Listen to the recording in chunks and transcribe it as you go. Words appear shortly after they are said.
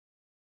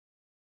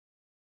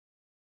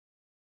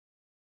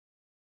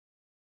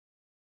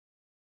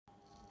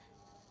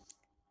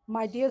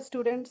My dear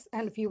students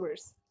and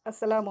viewers,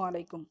 Assalamu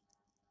alaikum.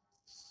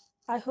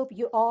 I hope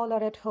you all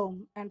are at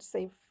home and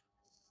safe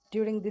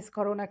during this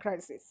corona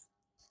crisis.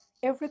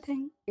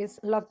 Everything is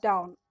locked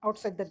down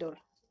outside the door,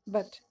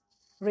 but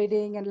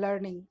reading and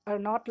learning are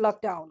not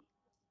locked down.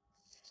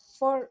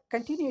 For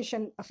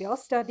continuation of your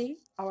study,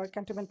 our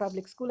Cantonment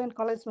Public School and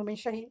College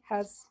Shahi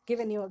has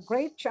given you a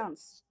great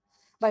chance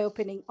by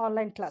opening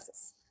online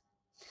classes.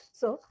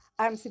 So,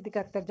 I am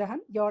SIDDIKA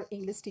JAHAN, your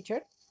English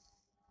teacher,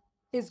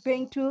 is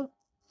going to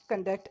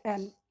conduct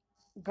an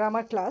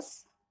grammar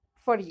class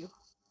for you.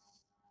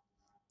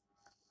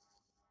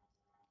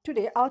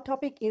 Today, our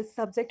topic is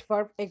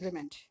subject-verb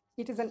agreement.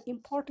 It is an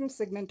important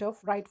segment of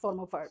right form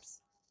of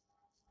verbs.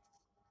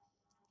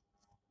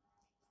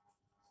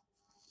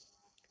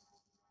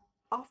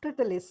 After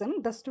the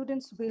lesson, the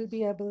students will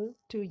be able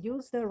to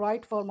use the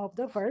right form of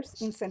the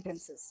verbs in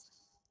sentences.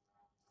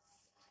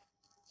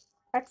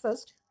 At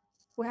first,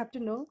 we have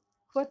to know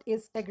what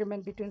is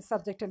agreement between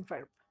subject and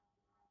verb.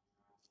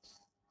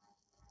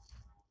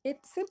 It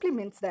simply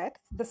means that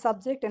the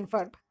subject and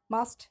verb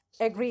must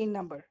agree in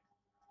number.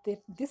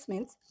 This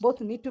means both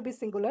need to be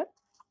singular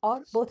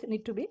or both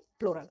need to be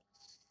plural.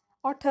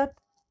 অর্থাৎ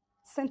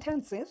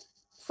সেন্টেন্সের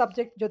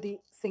subject যদি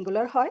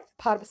singular হয়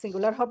verb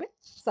singular হবে,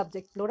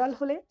 subject plural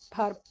হলে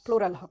verb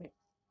plural হবে।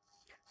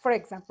 For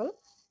example,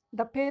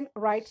 the pen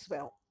writes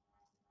well.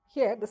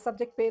 Here the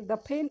subject the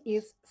pen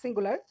is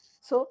singular,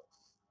 so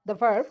the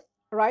verb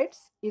writes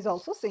is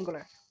also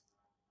singular.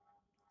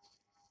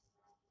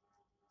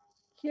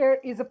 Here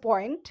is a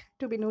point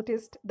to be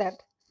noticed that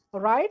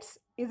writes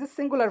is a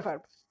singular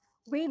verb.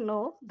 We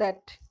know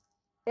that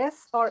s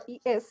or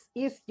es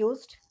is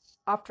used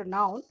after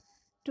noun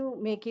to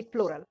make it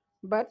plural,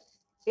 but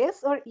s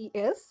or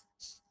es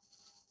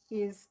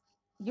is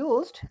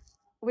used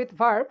with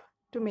verb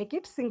to make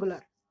it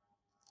singular.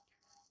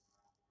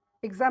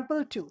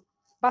 Example 2,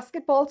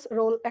 basketballs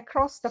roll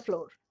across the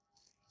floor.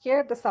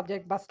 Here the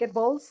subject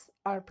basketballs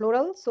are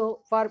plural, so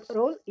verb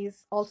roll is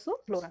also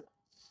plural.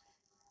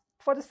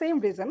 For the same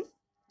reason,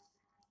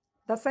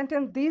 the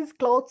sentence these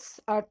clothes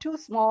are too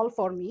small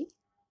for me,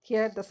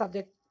 here the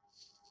subject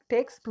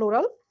takes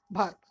plural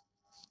verb.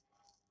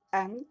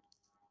 And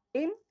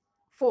in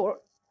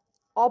 4,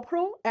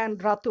 Obro and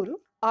Ratul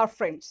are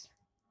friends.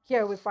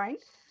 Here we find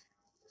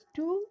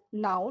two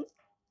noun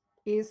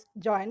is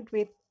joined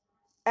with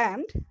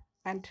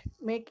and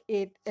make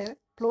it a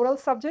plural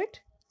subject,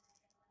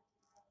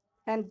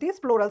 and this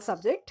plural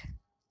subject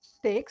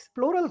takes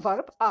plural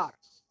verb are.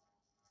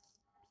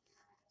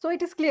 So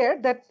it is clear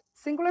that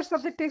singular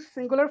subject takes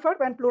singular verb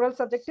and plural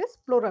subject is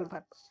plural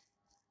verb.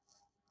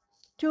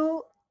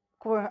 To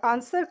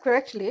answer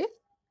correctly,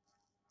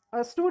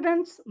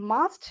 students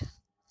must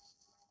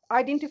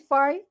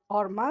identify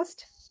or must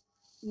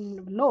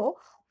know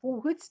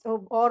which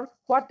or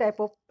what type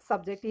of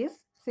subject is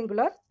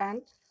singular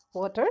and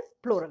what are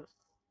plural.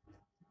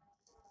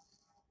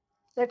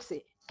 Let's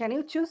see. Can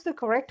you choose the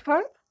correct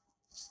verb?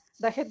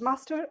 The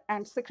headmaster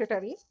and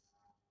secretary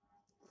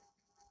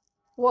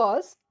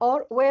was or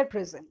were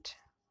present.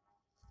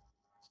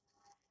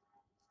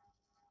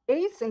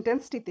 এই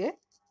সেন্টেন্সটিতে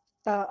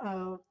the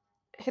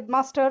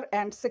headmaster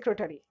and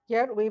secretary,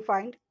 here we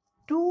find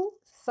two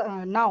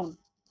noun,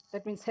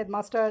 that means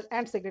headmaster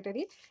and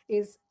secretary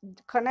is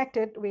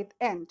connected with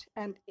and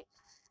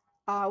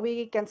we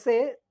can say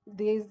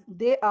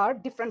they are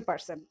different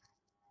person.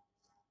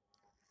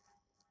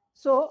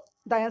 So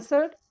the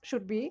answer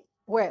should be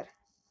where,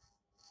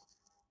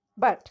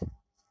 but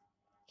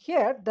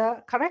here the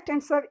correct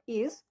answer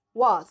is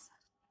was,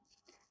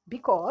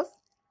 because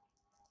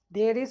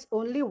there is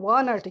only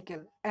one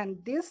article and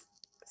this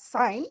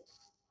sign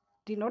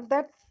denote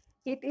that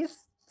it is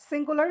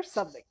singular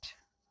subject.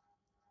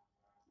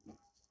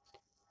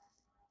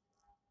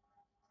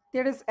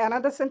 There is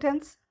another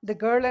sentence, the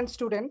girl and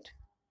student.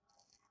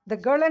 The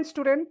girl and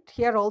student,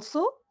 here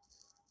also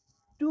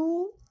two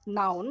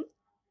noun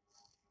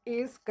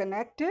is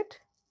connected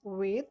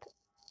with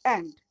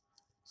and,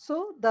 so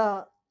the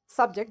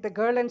subject the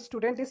girl and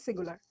student is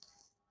singular.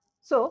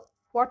 So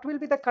what will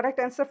be the correct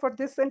answer for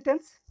this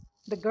sentence?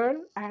 The girl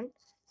and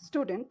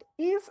student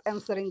is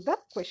answering the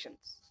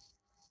questions.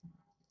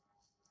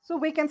 So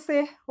we can say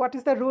what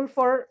is the rule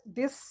for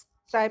this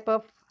type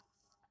of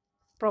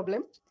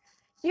problem.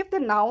 If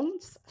the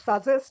nouns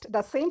suggest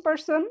the same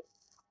person,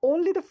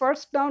 only the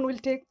first noun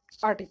will take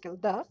article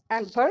the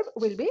and verb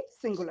will be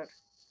singular.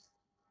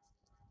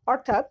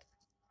 অর্থাৎ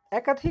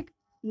একাধিক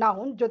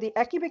noun যদি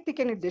একই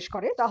ব্যক্তিকে নির্দেশ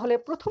করে তাহলে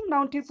প্রথম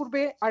নাউনটির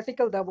পূর্বে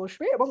আর্টিকেল দেওয়া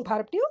বসবে এবং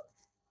ভার্বটিও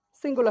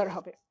সিঙ্গুলার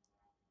হবে।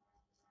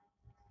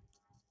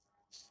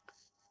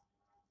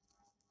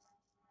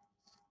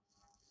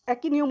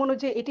 একই নিয়ম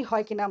অনুযায়ী এটি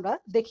হয় কিনা আমরা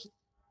দেখি।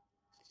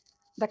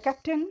 The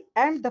captain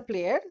and the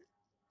player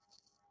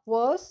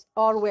was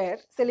or were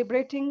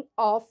celebrating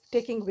of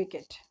taking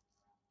wicket.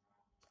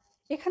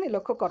 এখানে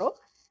লক্ষ্য করো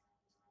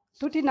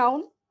দুটি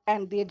নাউন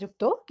and দিয়ে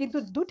যুক্ত, কিন্তু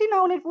দুটি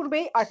নাউনের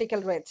পূর্বেই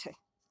আর্টিকেল রয়েছে,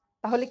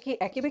 তাহলে কি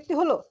একই ব্যক্তি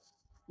হলো?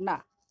 না,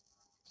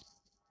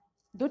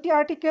 দুটি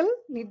আর্টিকেল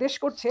নির্দেশ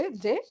করছে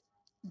যে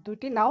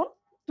দুটি নাউন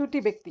দুটি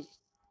ব্যক্তি।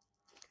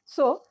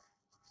 সো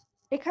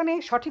এখানে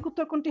সঠিক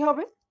উত্তর কোনটি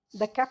হবে?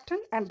 The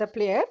captain and the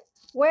player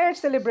war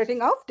celebrating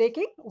of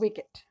taking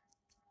wicket.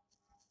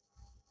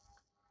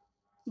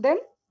 Then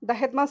the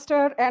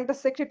headmaster and the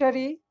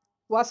secretary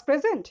was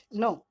present?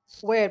 No,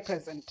 were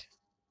present.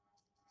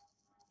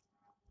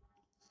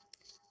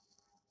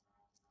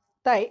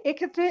 তাই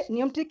এক্ষেত্রে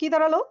নিয়মটি কি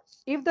দাঁড়ালো?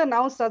 If the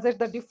noun suggest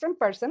the different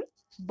person,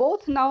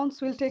 both nouns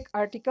will take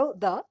article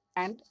the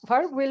and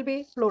verb will be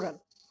plural.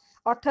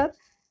 অর্থাৎ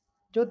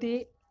যদি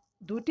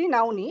দুটি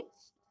নাউনই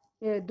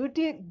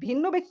দুটি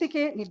ভিন্ন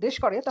ব্যক্তিকে নির্দেশ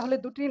করে তাহলে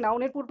দুটি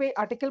নাউনের পূর্বে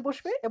আর্টিকেল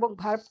বসবে এবং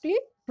ভার্বটি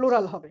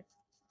প্লুরাল হবে।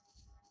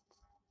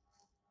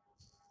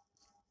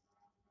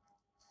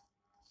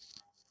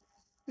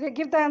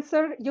 Give the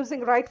answer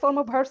using right form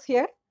of verbs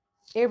here.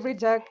 Every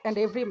jug and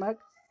every mug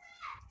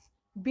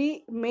be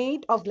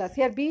made of glass.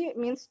 Here be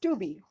means to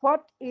be.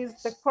 What is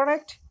the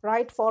correct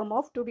right form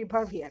of to be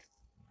verb here?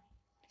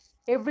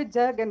 Every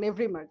jug and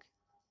every mug.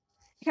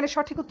 এখানে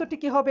সঠিক উত্তরটি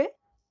কি হবে?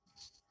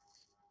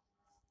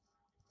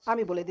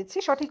 আমি বলে দিচ্ছি,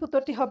 সঠিক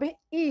উত্তরটি হবে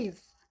is।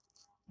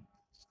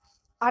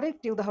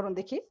 আরেকটি উদাহরণ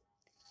দেখি।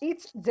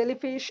 Each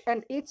jellyfish and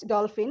each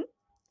dolphin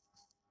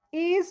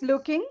is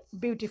looking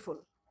beautiful.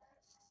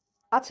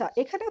 আচ্ছা,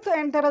 এখানেও তো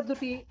and দ্বারা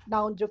দুটি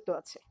নাউন যুক্ত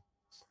আছে,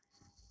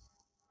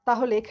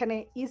 তাহলে এখানে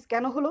is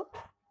কেন হলো?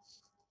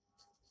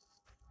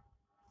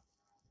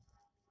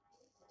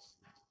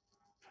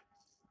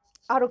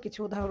 আরো কিছু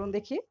উদাহরণ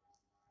দেখি।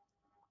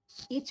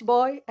 Each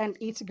boy and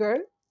each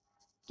girl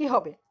কি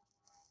হবে?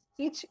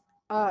 ইচ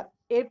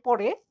এর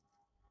পরে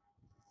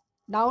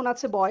নাউন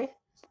আছে বয়,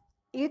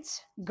 each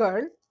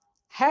girl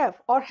have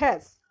or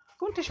has,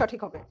 কোনটি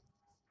সঠিক হবে?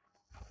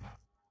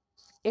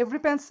 Every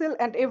pencil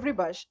and every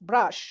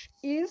brush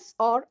is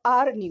or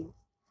R new,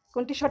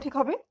 কোনটি সঠিক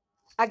হবে?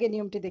 আগে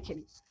নিয়মটি দেখে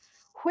নিই।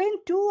 When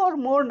two or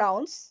more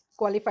nouns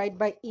qualified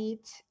by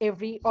each,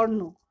 every or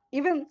no,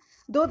 even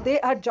though they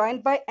are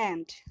joined by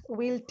and,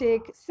 will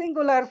take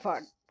singular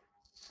verb.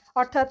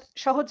 অর্থাৎ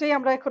সহজেই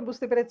আমরা এখন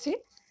বুঝতে পেরেছি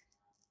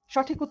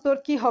সঠিক উত্তর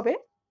কি হবে।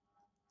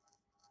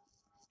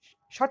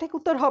 সঠিক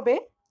উত্তর হবে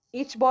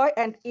each boy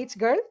and each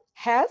girl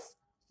has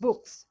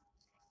books.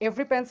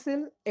 Every pencil,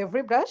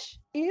 every brush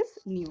is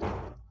new.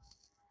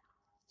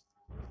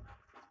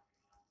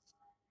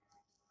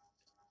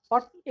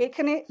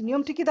 এখানে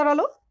নিয়মটি কি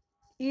দাঁড়ালো?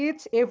 ইচ,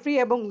 এভরি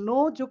এবং নো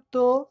যুক্ত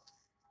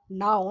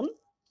নাউন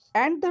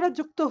অ্যান্ড দ্বারা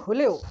যুক্ত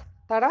হলেও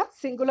তারা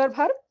সিঙ্গুলার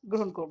ভার্ব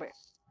গ্রহণ করবে।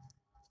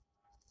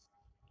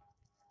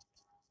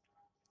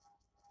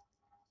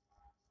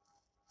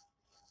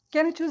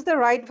 Can you choose the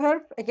right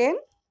verb again?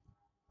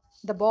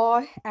 The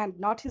boy and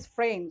not his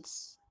friends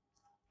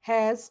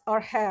has or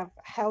have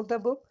held the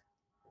book.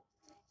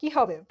 কি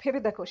হবে ভেবে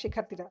দেখো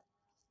শিক্ষার্থীরা।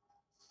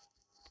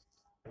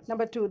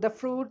 Number 2, the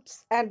fruits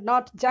and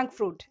not junk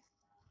fruit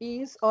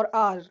is or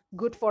are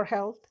good for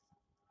health.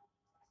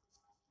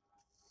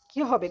 কি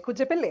হবে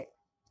খুঁজে পেলে?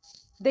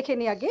 দেখে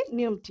নি আগে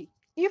নিয়মটি।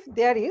 If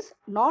there is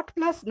not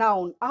plus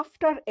noun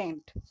after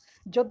and,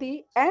 যদি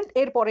and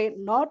এর পরে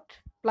not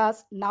plus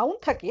noun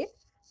থাকে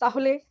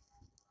তাহলে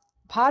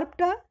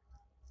ভার্বটা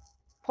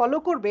ফলো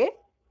করবে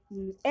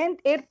and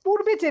এর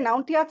পূর্বে যে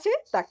নাউনটি আছে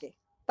তাকে।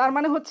 তার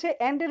মানে হচ্ছে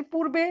and এর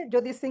পূর্বে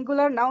যদি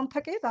সিঙ্গুলার নাউন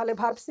থাকে তাহলে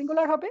ভার্ব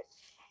সিঙ্গুলার হবে,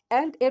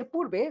 and এর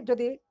পূর্বে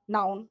যদি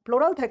নাউন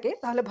প্লুরাল থাকে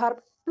তাহলে ভার্ব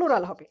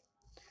প্লুরাল হবে।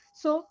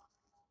 সো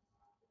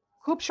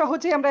খুব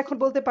সহজেই আমরা এখন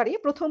বলতে পারি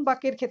প্রথম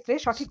বাক্যের ক্ষেত্রে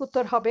সঠিক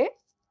উত্তর হবে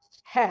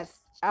হ্যাজ,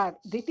 আর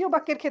দ্বিতীয়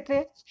বাক্যের ক্ষেত্রে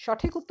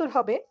সঠিক উত্তর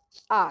হবে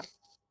আর।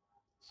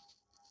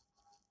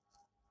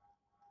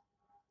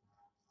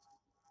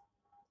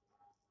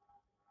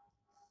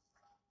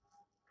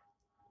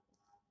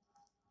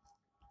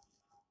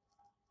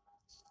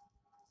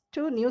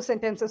 Two new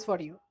sentences for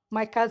you.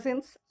 My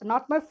cousins,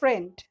 not my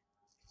friend.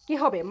 কি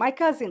হবে? My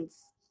cousins,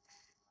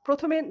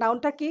 প্রথমে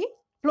নাউনটা কি?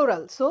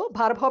 প্লুরাল, সো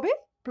ভার্ব হবে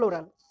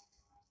plural.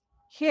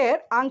 Here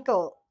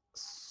uncle,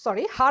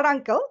 sorry, her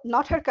uncle,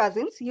 not her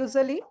cousins,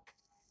 usually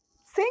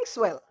sings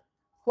well.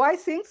 Why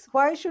sings?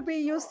 Why should we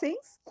use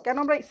sings? কেন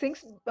আমরা sings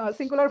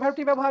singular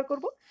ভার্বটি ব্যবহার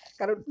করব?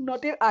 কারণ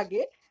নটের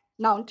আগে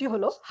নাউনটি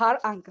হলো her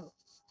uncle,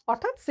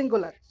 অর্থাৎ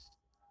সিঙ্গুলার।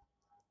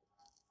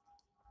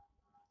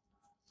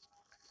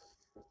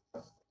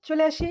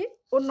 চলে আসি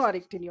অন্য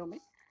আরেকটি নিয়মে।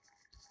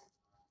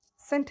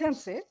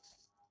 সেন্টেন্সে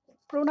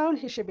প্রোনাউন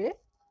হিসেবে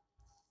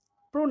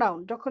প্রোনাউন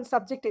যখন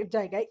সাবজেক্টের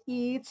জায়গায়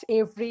each,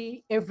 every,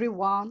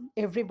 everyone,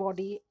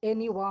 everybody,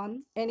 anyone,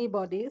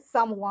 anybody,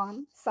 someone,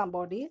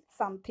 somebody,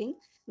 something,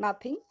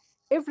 nothing,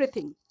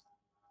 everything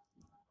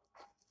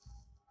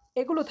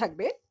এগুলো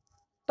থাকবে,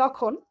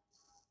 তখন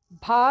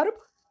ভার্ব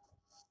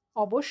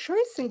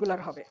অবশ্যই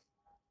সিঙ্গুলার হবে।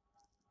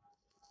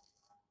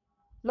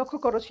 লক্ষ্য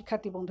করো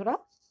শিক্ষার্থী বন্ধুরা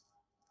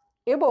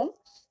এবং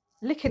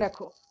লিখে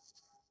রাখো,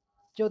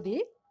 যদি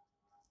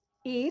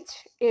each,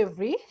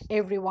 every,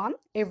 everyone,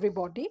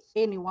 everybody,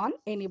 anyone,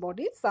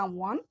 anybody,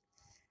 someone,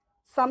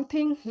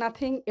 something,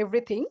 nothing,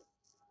 everything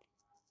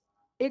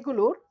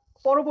এগুলোর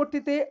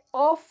পরবর্তীতে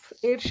অফ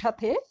এর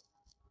সাথে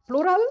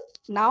প্লুরাল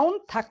নাউন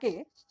থাকে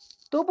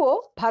তবুও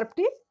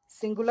ভার্বটি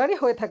সিঙ্গুলারই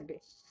হয়ে থাকবে।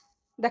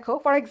 দেখো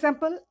for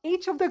example,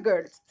 each of the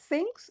girls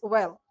sings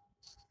well,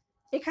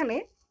 এখানে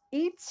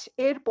ইচ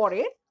এর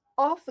পরে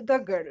অফ দ্য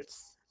গার্লস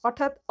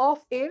অর্থাৎ অফ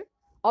এর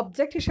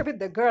অবজেক্ট হিসেবে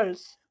দ্য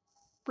গার্লস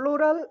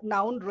প্লুরাল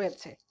নাউন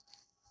রয়েছে।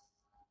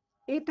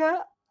 এটা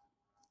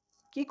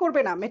কি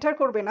করবে না, ম্যাটার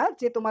করবে না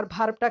যে তোমার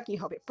ভার্বটা কি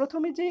হবে।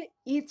 প্রথমে যে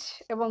ইচ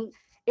এবং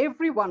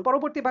এভরিওয়ান,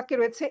 পরবর্তী বাক্যে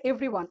রয়েছে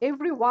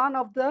every one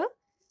of the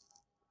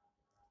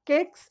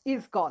cakes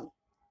is গন।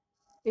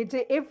 এই যে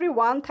এভরি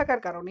ওয়ান থাকার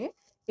কারণে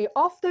এই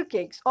অফ দ্য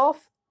কেকস, অফ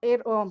এর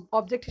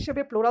অবজেক্ট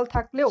হিসেবে প্লুরাল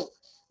থাকলেও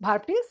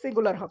ভার্বটি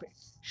সিঙ্গুলার হবে।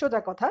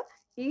 সোজা কথা,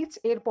 ইচ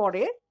এর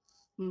পরে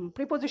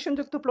প্রিপোজিশন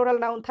যুক্ত প্লুরাল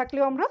নাউন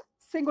থাকলেও আমরা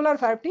সিঙ্গুলার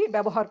ভার্বটি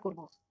ব্যবহার করব।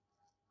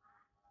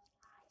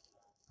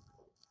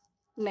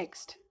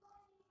 Next,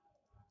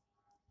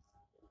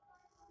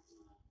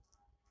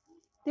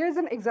 there is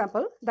an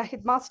example: the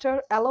headmaster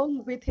along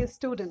with his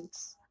students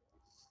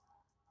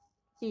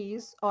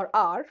is or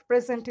are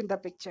present in the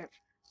picture.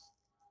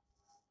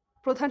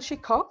 প্রধান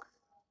শিক্ষক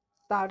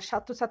তার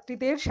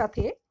ছাত্রছাত্রীদের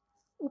সাথে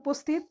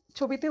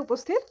ছবিতে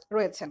উপস্থিত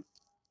রয়েছেন।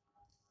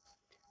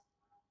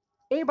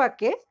 এই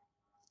বাক্যে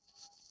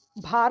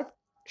ভার্ব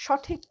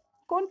সঠিক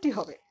কোনটি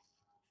হবে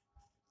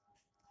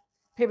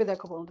ভেবে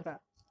দেখো বন্ধুরা।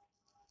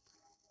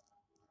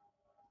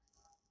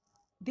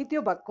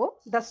 দ্বিতীয় বাক্য,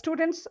 the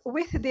students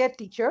with their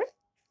teacher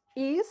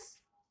is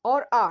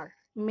or are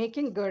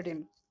making garden.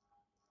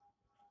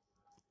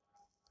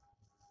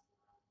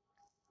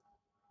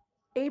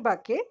 এই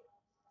বাক্যে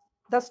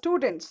the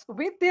students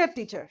with their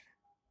teacher,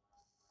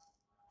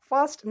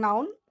 first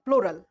noun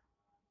plural,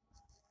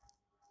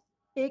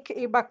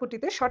 এই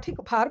বাক্যটিতে সঠিক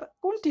ভার্ব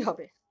কোনটি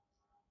হবে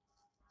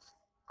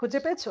খুঁজে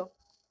পেয়েছো?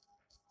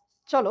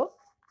 চলো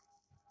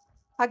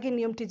আগে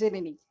নিয়মটি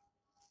জেনে নিই।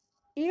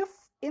 If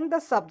in the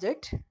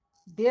subject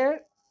there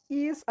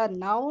is a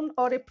noun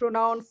or a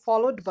pronoun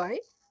followed by,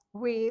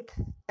 with,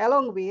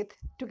 along with,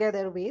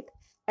 together with,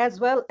 as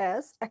well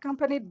as,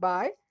 accompanied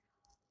by,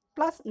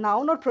 plus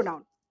noun or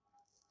pronoun,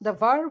 the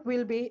verb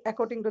will be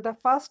according to the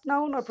first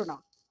noun or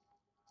pronoun.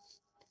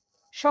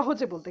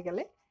 সহজে বলতে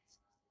গেলে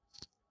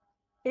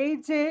এই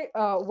যে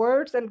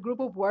words and group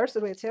of words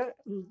রয়েছে,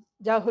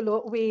 যা হলো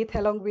with,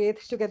 along with,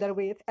 together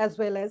with, as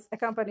well as,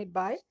 accompanied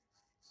by,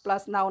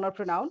 plus noun or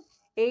pronoun,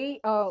 এই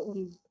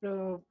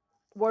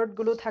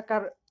ওয়ার্ডগুলো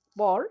থাকার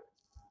পর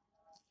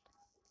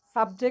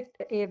সাবজেক্ট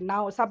এর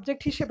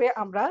সাবজেক্ট হিসেবে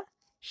আমরা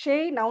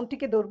সেই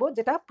নাউনটিকে ধরবো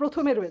যেটা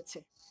প্রথমে রয়েছে,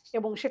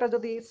 এবং সেটা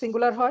যদি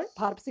সিঙ্গুলার হয়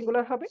ভার্ব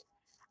সিঙ্গুলার হবে,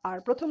 আর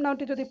প্রথম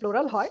নাউনটি যদি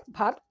প্লোরাল হয়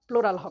ভার্ব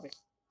প্লোরাল হবে।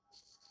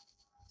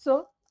 সো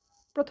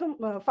প্রথম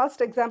ফার্স্ট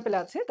এক্সাম্পল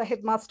আছে the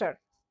headmaster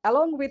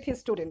along with his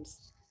students.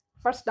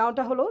 First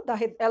নাউনটা হলো দ্য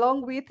হেড, অ্যালং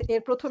উইথ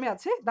এর প্রথমে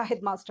আছে the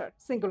headmaster,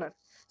 singular,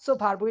 so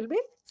verb will be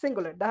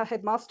singular. The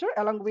headmaster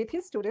along with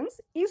his students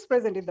is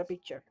present in the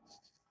picture.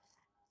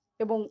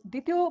 এবং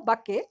দ্বিতীয়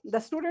বাক্যে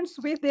the students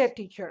with their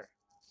teacher,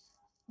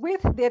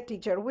 with their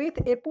teacher, with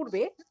এর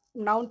পূর্বে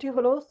নাউনটি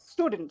হলো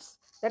students,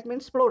 that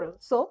means plural,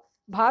 so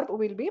verb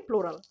will be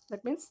plural,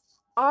 that means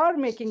are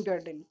making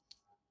garden.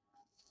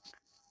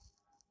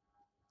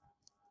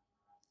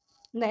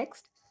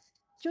 Next,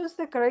 choose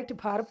the correct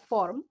verb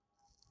form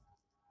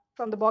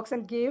from the box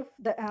and give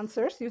the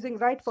answers using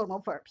right form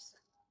of verbs.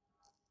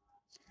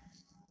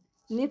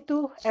 Nitu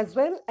as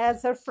well as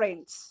her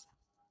friends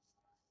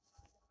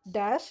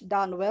dash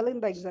done well in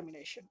the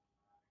examination.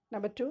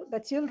 Number 2,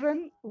 the children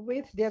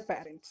with their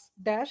parents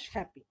dash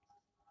happy.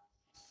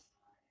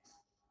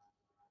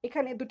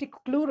 এখানে দুটি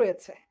clue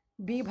রয়েছে,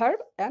 be verb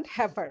and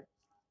have verb.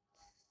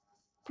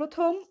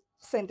 প্রথম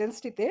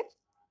সেন্টেন্সটিতে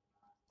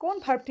কোন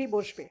ভার্বটি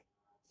বসবে?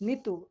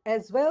 Nitu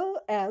as well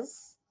as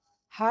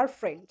her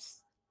friends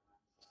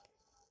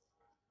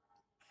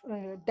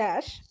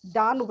dash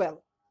done well,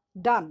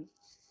 done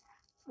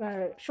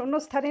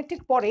শূন্যস্থানের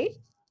ঠিক পরে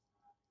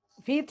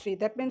V3,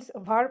 that means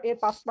verb এর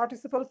past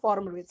participle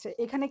form রয়েছে।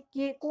 এখানে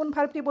কি কোন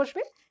ভার্বটি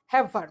বসবে?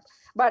 Have verb.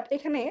 বাট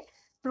এখানে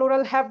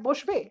প্লোরাল হ্যাভ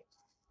বসবে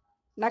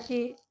নাকি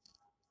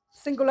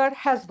সিঙ্গুলার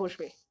হ্যাজ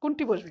বসবে?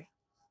 কোনটি বসবে?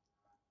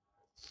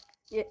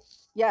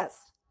 ইয়াস,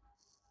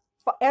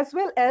 অ্যাজ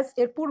ওয়েল অ্যাজ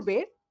এর পূর্বে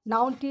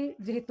নাউনটি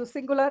যেহেতু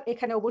সিঙ্গুলার,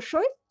 এখানে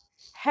অবশ্যই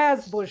হ্যাজ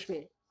বসবে।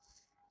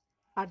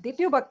 আর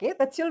দ্বিতীয় বাক্যে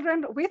the children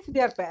with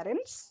their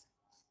parents,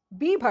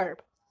 be verb,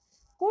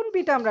 কোন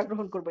বিটা আমরা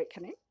গ্রহণ করব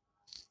এখানে?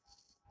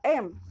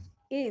 M,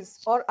 is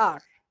or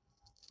R.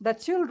 The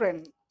children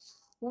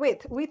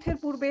with এর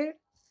পূর্বে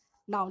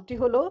নাউনটি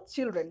হলো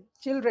children,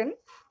 children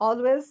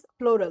always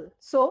plural,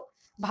 so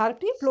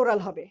ভার্বটি plural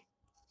হবে।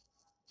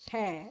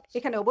 হ্যাঁ,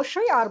 এখানে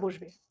অবশ্যই আর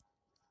বসবে।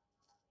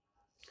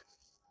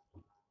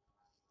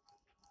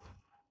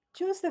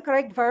 Choose the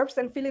correct verbs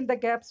and fill in the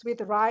gaps with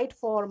right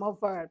form of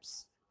verbs.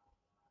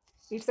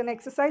 It's an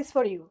exercise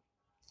for you.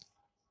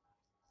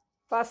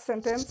 First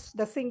sentence,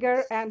 the singer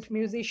and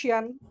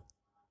musician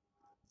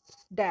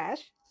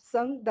dash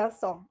sung the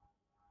song.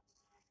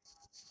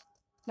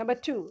 Number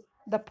 2,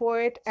 the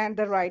poet and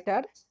the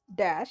writer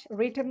dash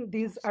written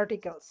these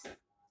articles.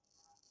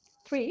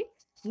 3,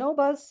 no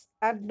bus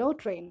and no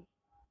train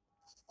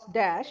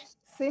dash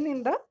seen in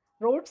the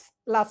roads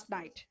last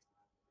night.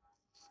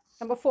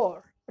 Number 4,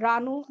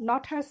 Ranu,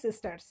 not her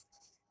sisters,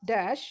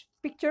 dash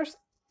pictures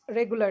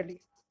regularly.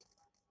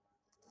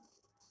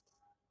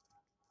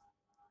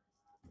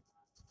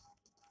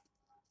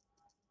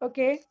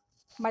 Okay,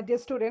 my dear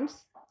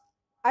students,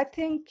 I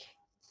think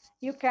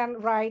you can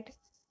write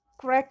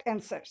correct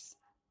answers.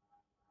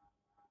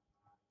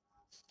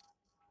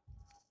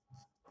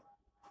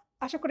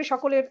 আশা করি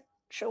সকলের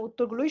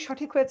উত্তরগুলোই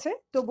সঠিক হয়েছে।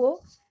 তবুও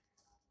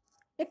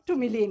একটু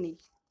মিলিয়ে নিই।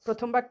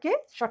 প্রথম বাক্যে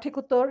সঠিক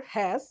উত্তর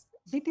হ্যাজ,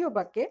 দ্বিতীয়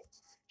বাক্যে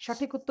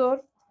সঠিক উত্তর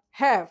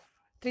হ্যাভ,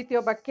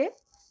 তৃতীয় বাক্যে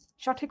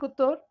সঠিক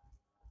উত্তর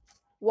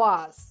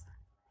ওয়াজ,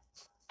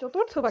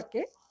 চতুর্থ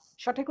বাক্যে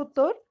সঠিক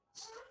উত্তর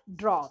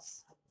ড্রস।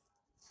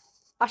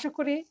 আশা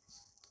করি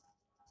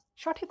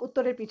সঠিক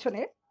উত্তরের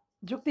পিছনে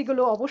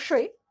যুক্তিগুলো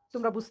অবশ্যই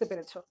তোমরা বুঝতে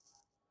পেরেছ।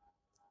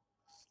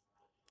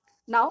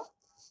 নাও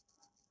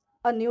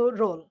a new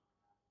role.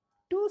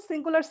 Two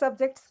singular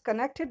subjects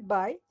connected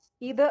by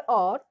either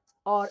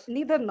or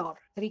neither nor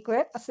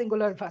require a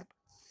singular verb.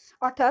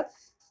 অর্থাৎ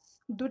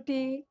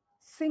দুটি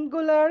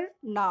singular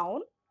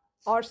noun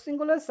or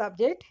singular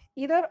subject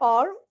either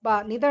or বা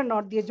neither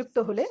nor দিয়ে যুক্ত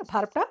হলে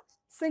ভার্বটা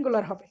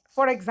সিঙ্গুলার হবে।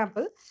 For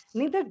example,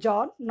 neither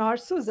John nor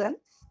Susan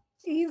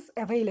is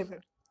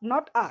available,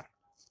 not are.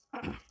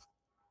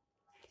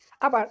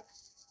 আবার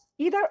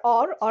either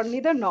or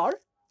neither nor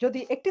যদি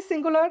একটি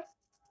সিঙ্গুলার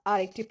আর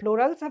একটি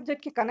প্লোরাল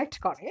সাবজেক্টকে কানেক্ট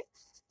করে,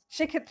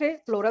 সেক্ষেত্রে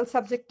প্লোরাল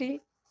সাবজেক্টটি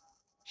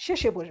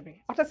শেষে বসবে,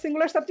 অর্থাৎ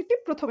সিঙ্গুলার সাবজেক্টটি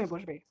প্রথমে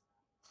বসবে,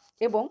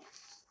 এবং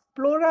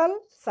প্লোরাল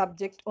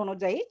সাবজেক্ট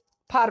অনুযায়ী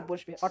ভার্ব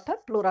বসবে, অর্থাৎ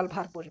প্লোরাল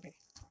ভার্ব বসবে।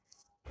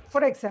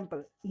 For example,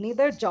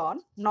 neither John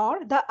nor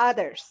the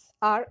others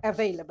are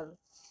available.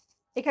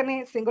 এখানে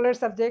সিঙ্গুলার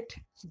সাবজেক্ট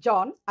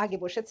জন আগে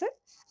বসেছে,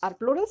 আর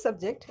প্লোরাল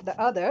সাবজেক্ট the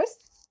others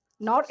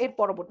নর এর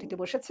পরবর্তীতে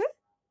বসেছে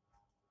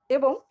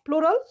এবং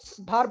প্লুরাল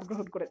ভার্ব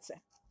গ্রহণ করেছে।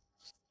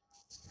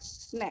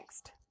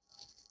 Next,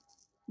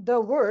 the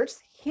words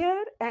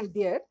here and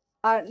there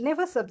are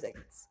never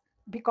subjects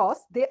because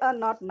they are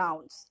not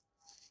nouns.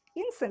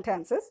 In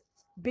sentences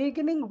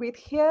beginning with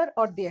here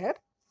or there,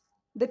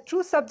 the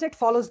true subject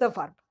follows the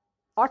verb.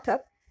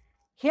 অর্থাৎ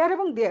here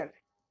এবং there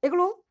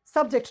এগুলো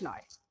subject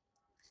নয়।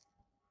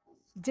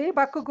 যে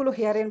বাক্যগুলো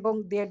here এবং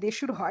there দিয়ে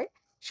শুরু হয়,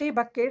 সেই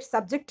বাক্যের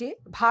সাবজেক্টটি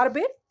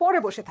ভার্বের পরে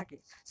বসে থাকে।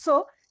 সো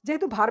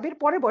যেহেতু ভার্বের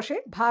পরে বসে,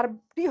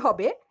 ভার্বটি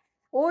হবে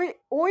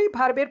ওই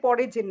ভার্বের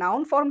পরে যে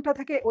নাউন ফর্মটা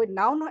থাকে, ওই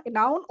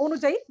নাউন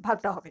অনুযায়ী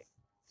ভার্বটা হবে।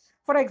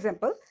 For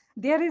example,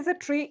 there is a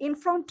tree in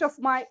front of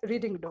my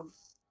reading room.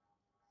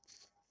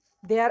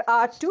 There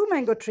R 2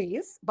 mango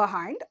trees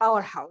behind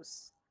our house.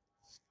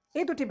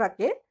 এই দুটি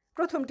বাক্যে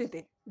প্রথমটিতে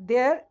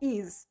দেয়ার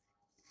ইজ,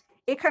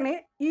 এখানে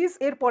ইজ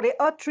এর পরে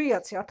আ ট্রি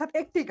আছে, অর্থাৎ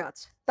একটি গাছ,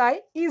 তাই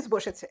ইজ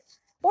বসেছে।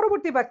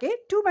 পরবর্তী বাক্যে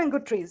 2 ম্যাঙ্গো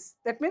ট্রিজ,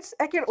 দ্যাট মিনস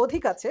একের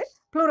অধিক আছে,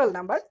 প্লুরাল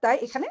নাম্বার, তাই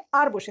এখানে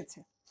আর বসেছে।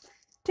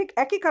 ঠিক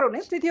একই কারণে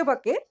তৃতীয়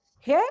বাক্যে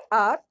হেয়ার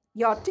আর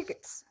ইয়োর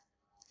টিকেটস,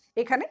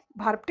 এখানে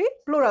ভার্বটি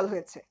প্লুরাল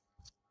হয়েছে।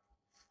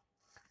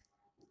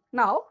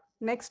 নাও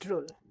next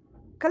rule,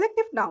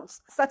 collective nouns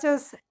such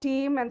as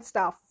team and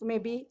staff may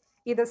be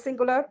either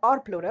singular or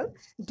plural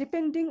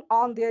depending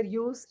on their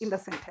use in the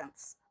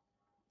sentence.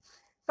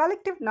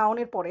 Collective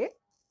নাউনের পরে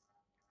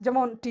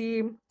যেমন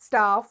টিম,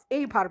 স্টাফ,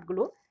 এই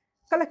ভার্বগুলো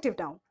কালেকটিভ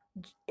নাউন,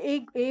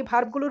 এই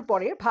ভার্বগুলোর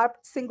পরে verb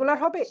singular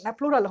হবে না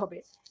প্লুরাল হবে,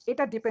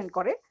 এটা ডিপেন্ড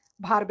করে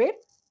ভার্বের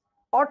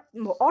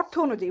অর্থ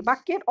অনুযায়ী,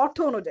 বাক্যের অর্থ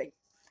অনুযায়ী।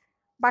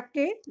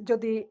 বাক্যে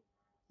যদি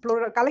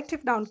প্লুরাল কালেকটিভ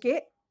নাউনকে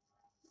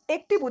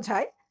একটি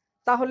বোঝায়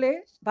তাহলে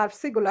ভার্ব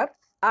সিঙ্গুলার,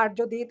 আর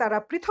যদি তারা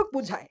পৃথক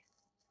বোঝায়,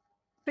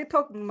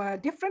 পৃথক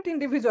ডিফারেন্ট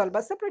ইন্ডিভিজুয়াল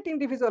বা সেপারেট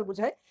ইন্ডিভিজুয়াল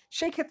বোঝায়,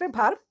 সেই ক্ষেত্রে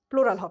ভার্ব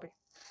প্লুরাল হবে।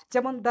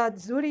 যেমন the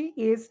jury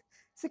is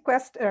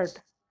সিকোয়েস্টার্ড,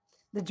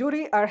 the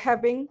jury are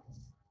having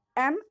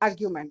an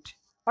argument,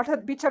 অর্থাৎ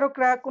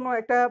বিচারকরা কোনো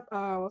একটা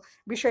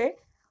বিষয়ে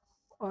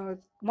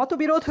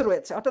মতবিরোধ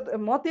রয়েছে, অর্থাৎ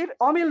মতের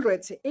অমিল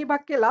রয়েছে। এই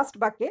বাক্যে লাস্ট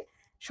বাক্যে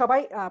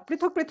সবাই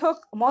পৃথক পৃথক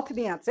মত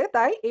নিয়ে আছে,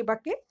 তাই এই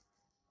বাক্যে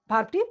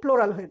ভার্বটি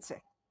প্লুরাল হয়েছে।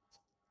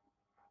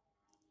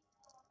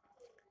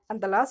 And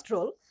the last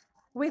rule,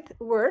 with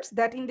words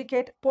that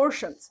indicate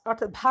portions,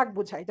 অর্থাৎ ভাগ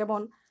বোঝায়,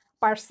 যেমন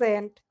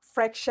percent,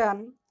 fraction,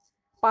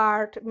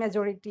 part,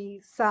 majority,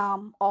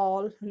 some,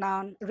 all,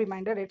 none,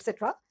 remainder, etc.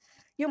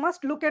 You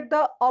must look at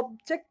the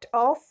object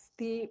of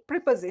the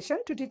preposition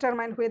to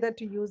determine whether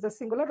to use the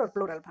singular or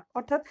plural verb.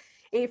 অর্থাৎ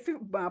এই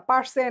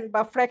percent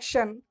বা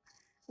fraction,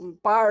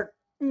 part,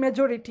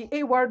 majority,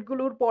 এই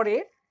ওয়ার্ডগুলোর পরে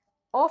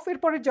of এর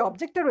পরে যে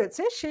অবজেক্টটা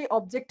রয়েছে, সেই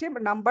অবজেক্টের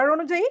নাম্বার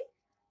অনুযায়ী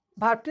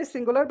ভার্বটি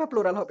সিঙ্গুলার বা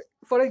প্লুরাল হবে।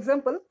 For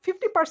example,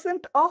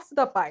 50% of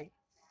the pi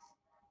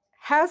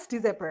has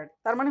disappeared,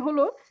 তার মানে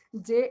হলো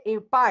যে এই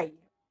পাই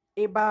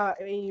বা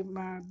এই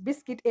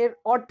বিস্কিট এর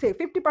অর্ধেক,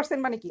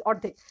 50% মানে কি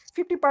অর্ধেক,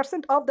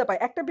 50% অফ দ্য পাই,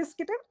 একটা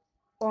বিস্কিটের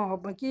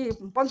কি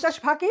 50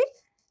 ভাগই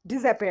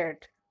ডিসঅ্যাপিয়ার্ড,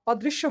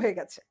 অদৃশ্য হয়ে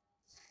গেছে।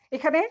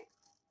 এখানে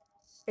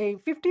এই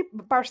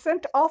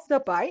 50% অফ দ্য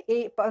পাই,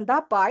 এই দ্য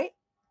পাই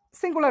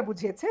সিঙ্গুলার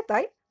বুঝিয়েছে,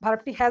 তাই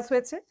ভার্বটি হ্যাজ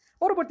হয়েছে।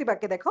 পরবর্তী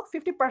বাক্যে দেখো,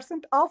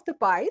 50% অফ দ্য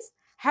পাইস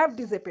হ্যাভ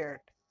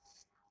ডিসঅ্যাপিয়ার্ড,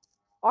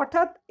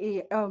 অর্থাৎ এই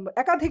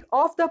একাধিক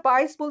অফ দ্য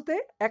পাইস বলতে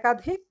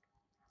একাধিক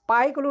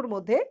পাইগুলোর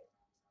মধ্যে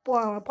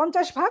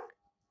 50 ভাগ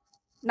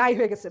নাই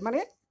হয়ে গেছে, মানে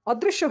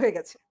অদৃশ্য হয়ে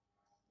গেছে।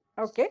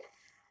 ওকে,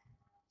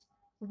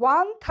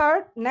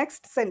 1/3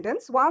 next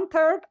sentence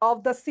 1/3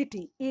 of the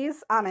city is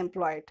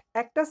unemployed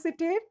একটা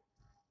সিটির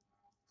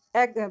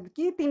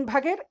কি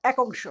 3/1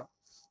 অংশ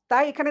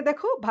তাই এখানে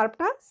দেখো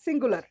ভার্বটা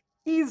সিঙ্গুলার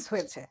ইজ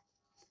হয়েছে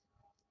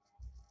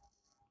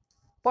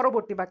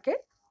পরবর্তী বাক্যে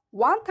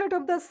 1/3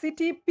 of the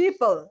city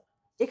people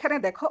এখানে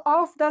দেখো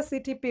of the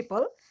city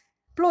people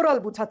plural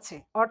বোঝাচ্ছে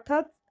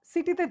অর্থাৎ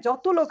সিটিতে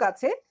যত লোক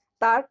আছে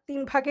তার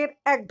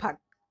 1/3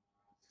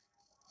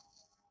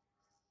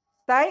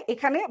 তাই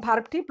এখানে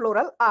ভার্বটি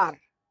প্লুরাল আর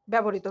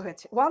ব্যবহৃত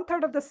হয়েছে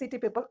 1/3 of the city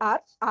people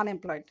are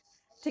unemployed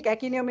ঠিক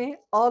একই নিয়মে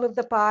all of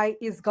the pie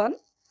is gone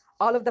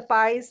all of the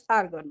pies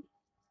are gone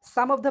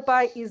some of the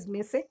pie is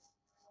missing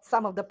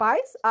some of the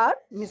pies are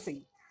missing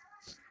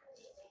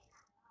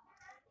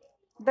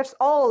that's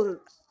all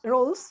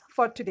rules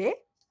for today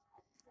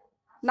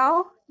now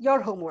your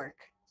homework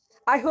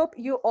I hope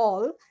you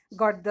all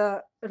got the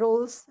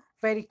rules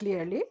very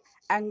clearly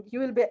and you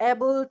will be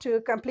able to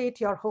complete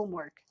your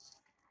homework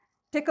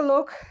take a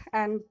look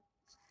and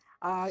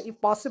if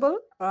possible,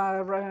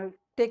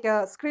 take a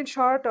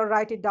screenshot or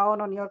write it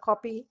down on your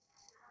copy,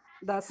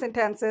 the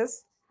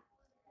sentences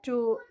to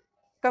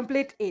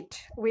complete it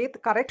with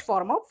correct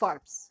form of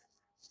verbs.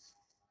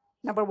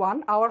 Number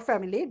 1, our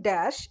family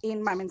dash in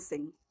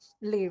Mymensingh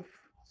live.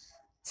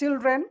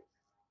 Children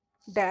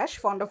dash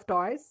fond of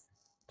toys.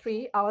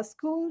 3, our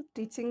school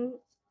teaching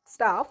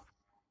staff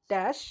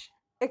dash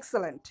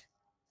excellent.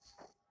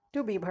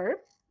 To be verb,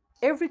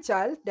 every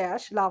child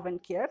dash love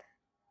and care.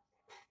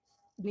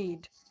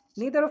 Need.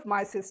 Neither of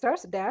my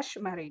sisters dash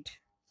married.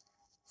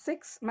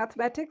 6,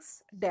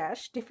 mathematics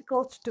dash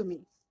difficult to me.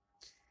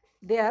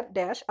 There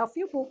dash a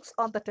few books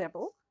on the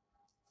table.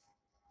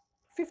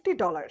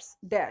 $50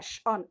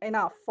 dash on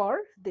enough for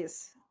this.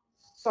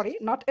 Sorry,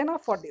 not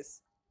enough for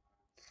this.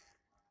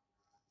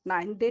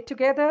 9, they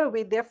together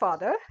with their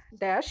father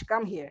dash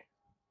come here.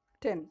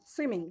 10,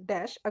 swimming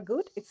dash a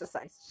good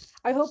exercise.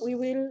 I hope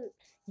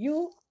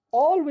you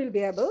all will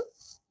be able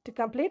to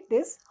complete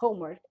this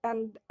homework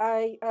and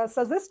I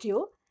suggest you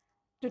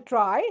to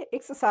try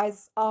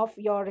exercise of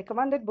your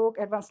recommended book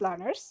Advanced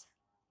Learners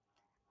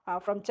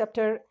from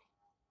chapter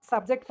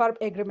Subject Verb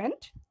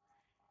Agreement.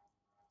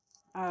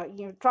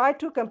 You try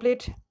to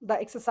complete the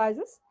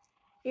exercises.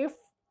 If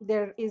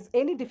there is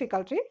any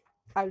difficulty,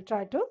 I'll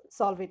try to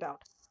solve it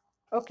out.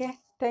 Okay,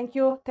 thank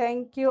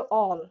you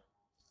all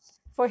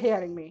for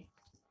hearing me.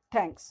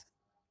 Thanks.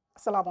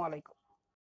 Assalamu alaikum.